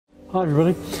Hi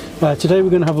everybody, today we're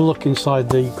going to have a look inside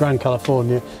the Grand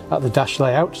California at the dash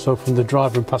layout, so from the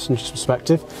driver and passenger's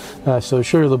perspective. So I'll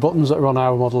show you the buttons that are on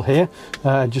our model here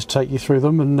and just take you through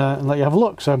them and let you have a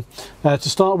look. So to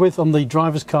start with, on the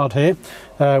driver's card here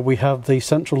we have the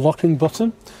central locking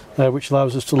button, which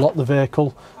allows us to lock the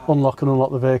vehicle, unlock and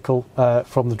unlock the vehicle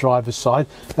from the driver's side.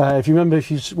 If you remember,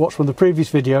 if you watched one of the previous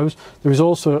videos, there is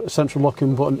also a central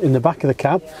locking button in the back of the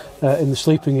cab in the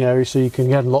sleeping area, so you can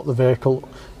again lock the vehicle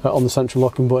on the central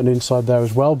locking button inside there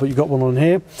as well, but you've got one on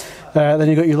here. Then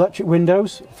you've got your electric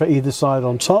windows for either side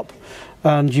on top,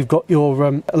 and you've got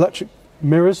your electric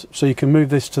mirrors, so you can move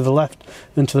this to the left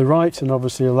and to the right, and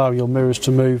obviously allow your mirrors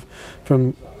to move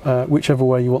from whichever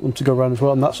way you want them to go around as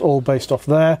well, and that's all based off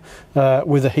there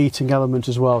with a heating element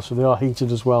as well, so they are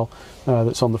heated as well.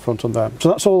 That's on the front on there. So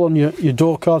that's all on your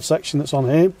door card section that's on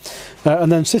here.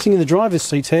 And then sitting in the driver's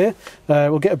seat here,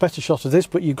 we'll get a better shot of this,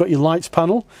 but you've got your lights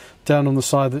panel down on the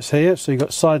side that's here, so you've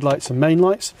got side lights and main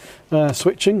lights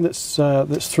switching that's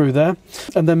through there.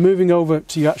 And then moving over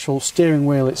to your actual steering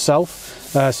wheel itself,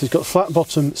 so you've got flat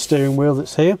bottom steering wheel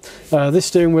that's here. This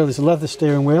steering wheel is a leather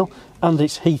steering wheel and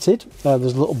it's heated.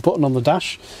 There's a little button on the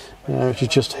dash which is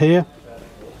just here,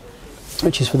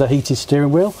 which is for the heated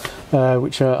steering wheel,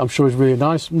 which I'm sure is really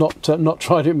nice. Not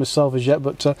tried it myself as yet,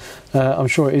 but I'm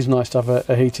sure it is nice to have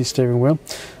a heated steering wheel.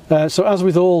 So as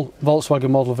with all Volkswagen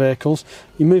model vehicles,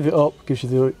 you move it up, gives you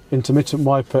the intermittent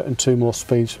wiper and 2 more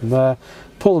speeds from there.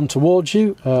 Pull them towards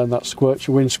you, and that squirts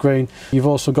your windscreen. You've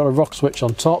also got a rock switch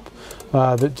on top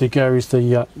that degaries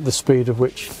the speed of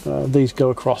which these go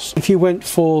across. If you went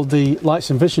for the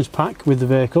lights and visions pack with the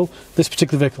vehicle, this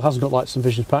particular vehicle hasn't got lights and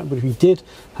visions pack, but if you did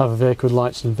have a vehicle with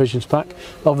lights and visions pack,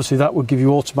 obviously that would give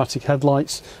you automatic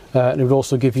headlights, and it would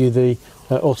also give you the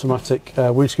automatic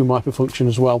windscreen wiper function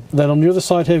as well. Then on the other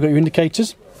side here, you've got your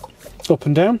indicators up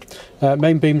and down,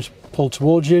 main beams pulled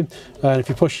towards you, and if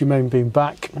you push your main beam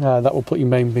back, that will put your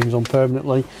main beams on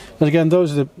permanently. And again,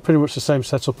 those are pretty much the same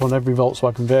setup on every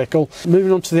Volkswagen vehicle.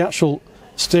 Moving on to the actual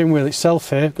steering wheel itself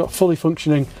here, got fully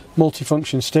functioning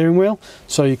multi-function steering wheel,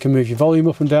 so you can move your volume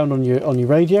up and down on your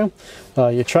radio,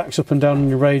 your tracks up and down on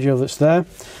your radio that's there.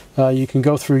 You can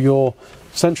go through your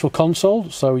central console,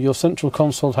 so your central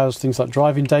console has things like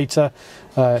driving data,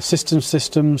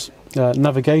 systems,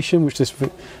 navigation, which this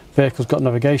vehicle's got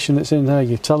navigation that's in there,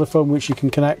 your telephone which you can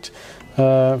connect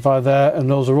via there, and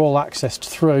those are all accessed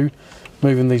through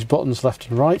moving these buttons left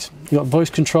and right. You've got voice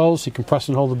controls, you can press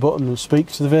and hold the button and speak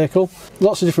to the vehicle.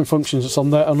 Lots of different functions that's on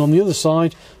there, and on the other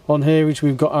side on here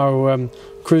we've got our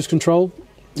cruise control,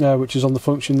 which is on the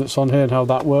function that's on here and how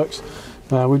that works.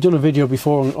 We've done a video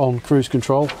before on cruise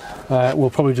control. We'll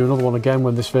probably do another one again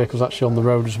when this vehicle's actually on the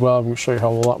road as well, and we'll show you how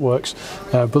all that works.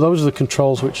 But those are the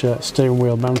controls which are steering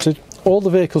wheel mounted. All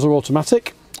the vehicles are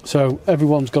automatic, so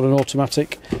everyone's got an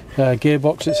automatic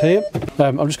gearbox that's here.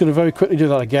 I'm just going to very quickly do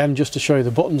that again just to show you the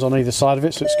buttons on either side of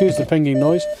it, so excuse the pinging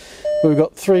noise. But we've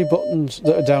got 3 buttons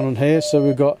that are down on here, so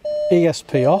we've got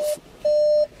ESP off,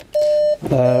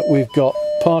 we've got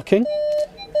parking,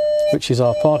 which is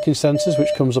our parking sensors, which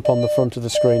comes up on the front of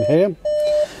the screen here,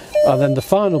 and then the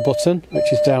final button,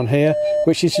 which is down here,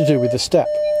 which is to do with the step.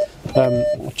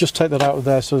 I'll just take that out of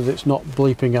there so that it's not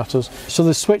bleeping at us. So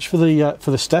the switch for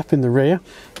the step in the rear,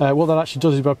 what that actually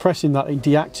does is by pressing that, it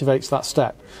deactivates that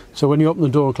step. So when you open the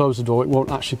door and close the door, it won't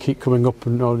actually keep coming up,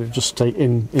 and it'll just stay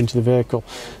into the vehicle.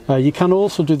 You can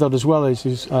also do that as well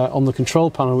as on the control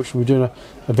panel, which we'll be doing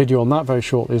a video on that very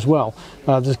shortly as well.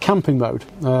 There's camping mode,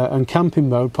 and camping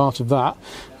mode, part of that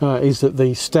is that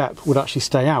the step would actually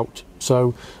stay out.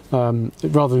 So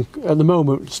rather than, at the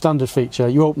moment, standard feature,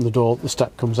 you open the door, the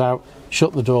step comes out,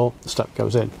 shut the door, the step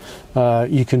goes in.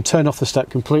 You can turn off the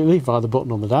step completely via the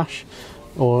button on the dash,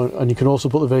 and you can also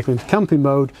put the vehicle into camping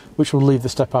mode, which will leave the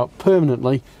step out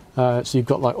permanently. So you've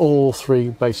got like all 3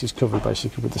 bases covered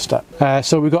basically with the step.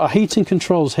 So we've got our heating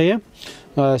controls here.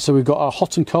 So we've got our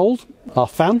hot and cold, our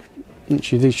fan, which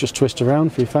these just twist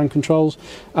around for your fan controls,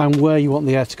 and where you want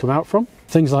the air to come out from.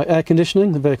 Things like air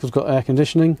conditioning, the vehicle's got air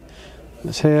conditioning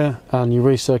that's here, and your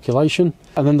recirculation.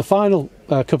 And then the final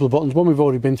couple of buttons, one we've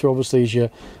already been through obviously, is your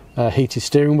heated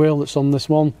steering wheel that's on this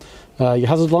one, your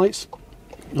hazard lights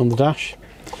on the dash,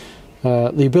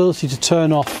 the ability to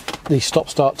turn off the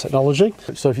stop-start technology.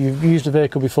 So if you've used a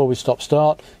vehicle before with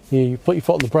stop-start, You put your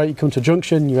foot on the brake, you come to a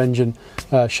junction, your engine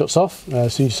shuts off.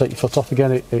 As soon as you take your foot off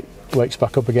again, it wakes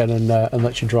back up again and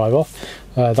lets you drive off.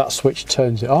 That switch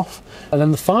turns it off. And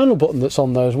then the final button that's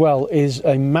on there as well is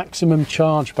a maximum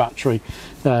charge battery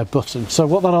button. So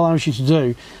what that allows you to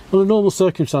do, under normal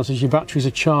circumstances, your batteries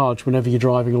are charged whenever you're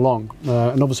driving along.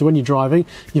 And obviously when you're driving,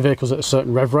 your vehicle's at a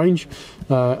certain rev range,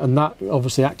 and that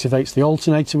obviously activates the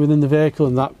alternator within the vehicle,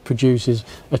 and that produces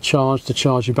a charge to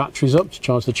charge your batteries up, to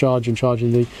charge the charger and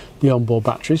charging the onboard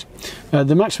batteries.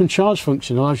 The maximum charge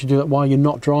function allows you to do that while you're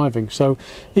not driving. So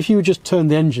if you would just turn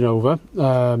the engine over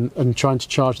and trying to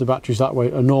charge the batteries that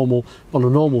way, on a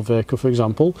normal vehicle, for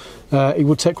example, it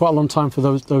would take quite a long time for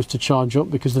those to charge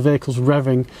up, because the vehicle's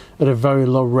revving at a very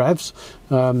low revs.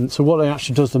 So what it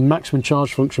actually does, the maximum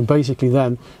charge function, basically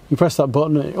then you press that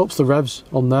button, it ups the revs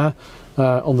on there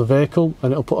on the vehicle,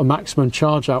 and it'll put a maximum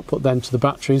charge output then to the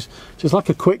batteries. So it's like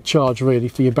a quick charge really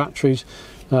for your batteries.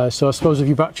 So I suppose if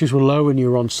your batteries were low and you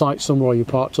were on site somewhere, or you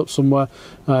parked up somewhere,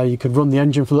 you could run the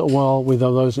engine for a little while with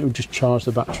those, and it would just charge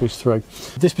the batteries through.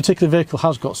 This particular vehicle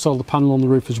has got a solar panel on the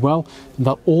roof as well, and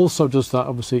that also does that.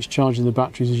 Obviously it's charging the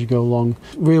batteries as you go along.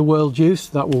 Real world use,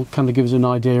 that will kind of give us an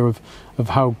idea of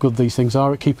how good these things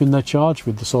are at keeping their charge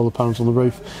with the solar panels on the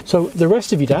roof. So the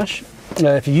rest of your dash,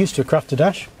 if you're used to a crafter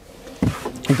dash,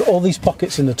 you've got all these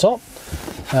pockets in the top.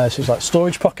 So it's like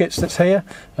storage pockets that's here.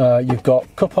 You've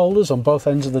got cup holders on both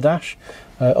ends of the dash.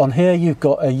 On here you've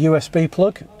got a USB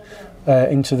plug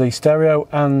into the stereo,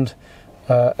 and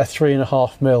a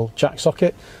 3.5mm jack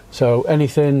socket. So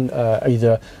anything,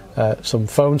 either some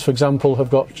phones for example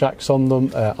have got jacks on them,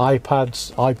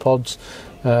 iPads, iPods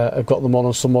have got them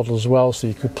on some models as well, so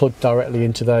you could plug directly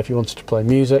into there if you wanted to play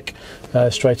music,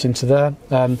 straight into there.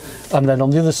 And then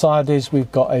on the other side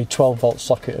we've got a 12-volt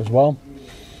socket as well.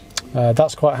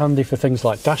 That's quite handy for things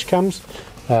like dash cams.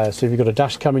 So if you've got a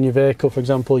dash cam in your vehicle, for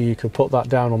example, you could put that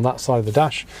down on that side of the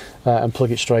dash and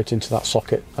plug it straight into that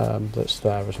socket that's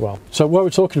there as well. So when we're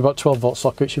talking about 12-volt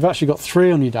sockets, you've actually got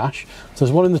 3 on your dash. So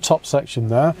there's one in the top section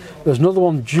there. There's another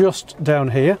one just down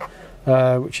here,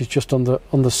 which is just on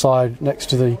the side next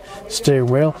to the steering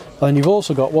wheel. And then you've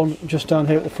also got one just down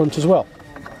here at the front as well,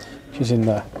 which is in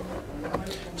there.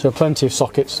 So plenty of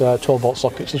sockets, 12-volt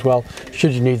sockets as well,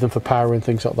 should you need them for power and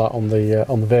things like that on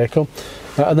the vehicle.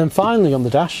 And then finally on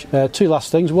the dash, 2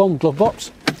 last things. One, glove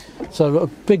box. So I've got a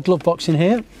big glove box in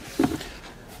here.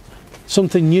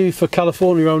 Something new for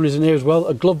California owners in here as well,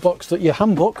 a glove box that your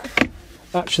handbook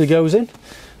actually goes in.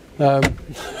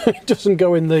 It doesn't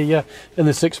go in the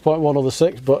 6.1 or the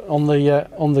 6, but on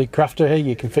the crafter here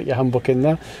you can fit your handbook in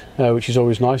there, which is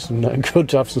always nice and good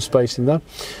to have some space in there.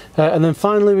 And then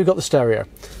finally we've got the stereo.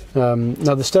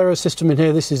 Now the stereo system in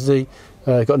here, this is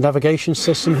got a navigation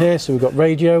system here, so we've got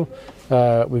radio,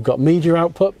 we've got media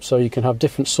output, so you can have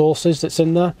different sources that's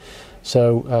in there.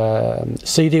 So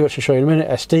CD, which I'll show you in a minute,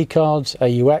 SD cards,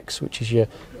 AUX, which is your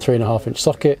 3.5-inch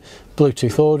socket,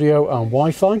 Bluetooth audio and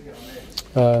Wi-Fi.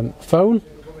 Phone,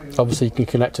 obviously you can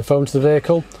connect a phone to the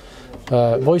vehicle.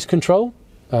 Voice control,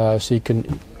 so you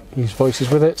can use voices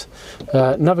with it.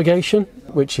 Navigation,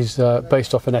 which is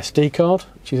based off an SD card,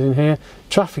 which is in here.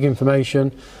 Traffic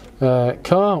information.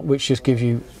 Car, which just gives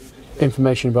you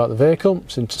information about the vehicle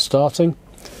since starting.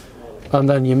 And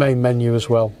then your main menu as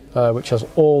well, which has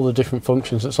all the different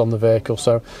functions that's on the vehicle.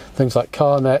 So things like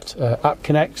CarNet, App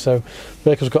Connect. So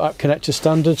vehicle's got App Connect as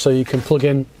standard, so you can plug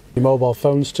in your mobile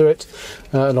phones to it,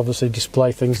 and obviously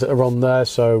display things that are on there.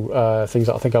 So things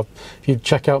that if you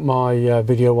check out my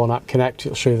video on App Connect,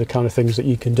 it'll show you the kind of things that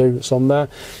you can do that's on there.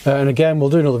 And again, we'll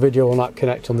do another video on App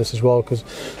Connect on this as well, because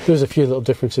there's a few little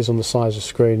differences on the size of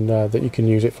screen that you can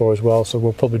use it for as well. So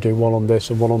we'll probably do one on this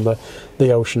and one on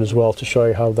the Ocean as well, to show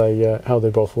you how they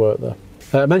both work there.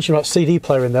 I mentioned about CD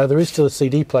player in there. There is still a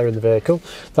CD player in the vehicle.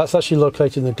 That's actually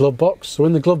located in the glove box. So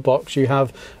in the glove box you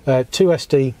have 2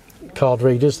 SD card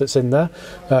readers that's in there.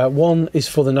 One is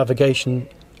for the navigation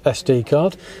SD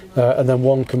card, and then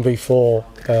one can be for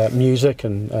music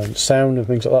and sound and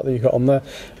things like that you've got on there.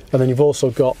 And then you've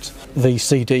also got the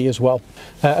CD as well.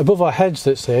 Above our heads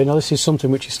that's here, now this is something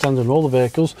which is standard on all the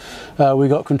vehicles, we've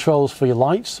got controls for your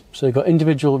lights. So you've got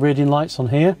individual reading lights on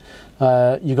here.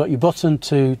 You've got your button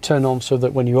to turn on so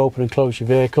that when you open and close your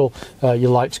vehicle,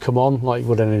 your lights come on like you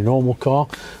would in a normal car.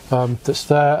 That's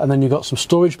there. And then you've got some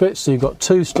storage bits. So you've got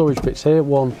 2 storage bits here,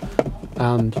 1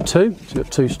 and 2. So you've got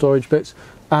 2 storage bits,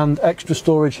 and extra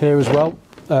storage here as well,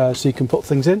 so you can put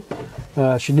things in.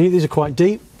 These are quite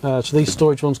deep. So these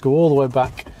storage ones go all the way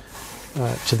back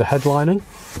to the headlining.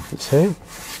 It's here.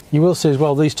 You will see as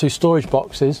well these 2 storage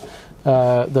boxes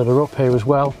that are up here as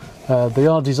well. They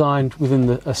are designed within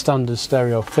a standard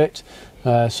stereo fit,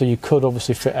 so you could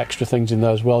obviously fit extra things in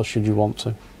there as well should you want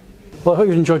to. Well, I hope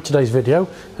you enjoyed today's video.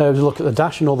 It was a look at the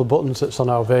dash and all the buttons that's on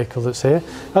our vehicle that's here.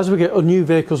 As we get new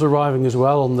vehicles arriving as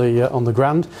well on the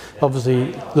Grand,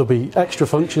 obviously there'll be extra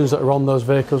functions that are on those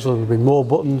vehicles, so there'll be more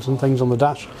buttons and things on the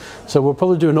dash. So we'll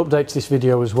probably do an update to this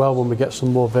video as well when we get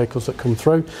some more vehicles that come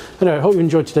through. Anyway, I hope you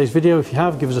enjoyed today's video. If you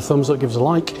have, give us a thumbs up, give us a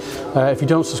like. If you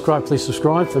don't subscribe, please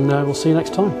subscribe, and we'll see you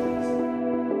next time.